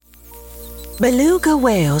Beluga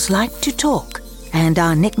whales like to talk and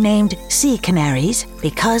are nicknamed sea canaries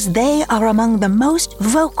because they are among the most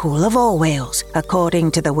vocal of all whales,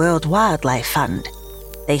 according to the World Wildlife Fund.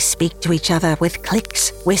 They speak to each other with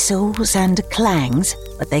clicks, whistles, and clangs,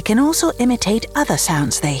 but they can also imitate other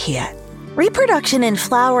sounds they hear. Reproduction in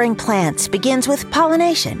flowering plants begins with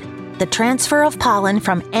pollination, the transfer of pollen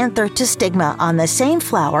from anther to stigma on the same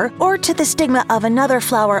flower or to the stigma of another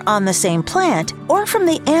flower on the same plant, or from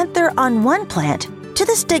the anther on one plant to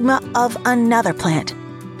the stigma of another plant.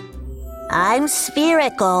 I'm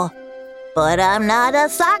spherical, but I'm not a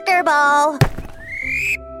soccer ball.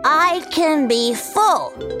 I can be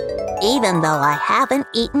full, even though I haven't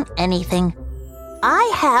eaten anything.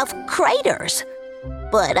 I have craters,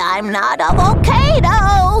 but I'm not a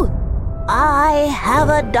volcano. I have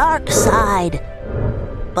a dark side,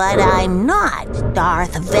 but I'm not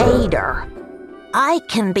Darth Vader. I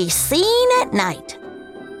can be seen at night,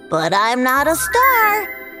 but I'm not a star.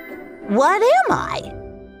 What am I?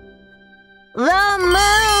 The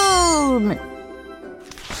moon!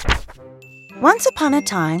 Once upon a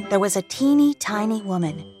time, there was a teeny tiny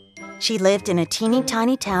woman. She lived in a teeny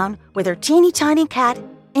tiny town with her teeny tiny cat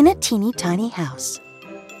in a teeny tiny house.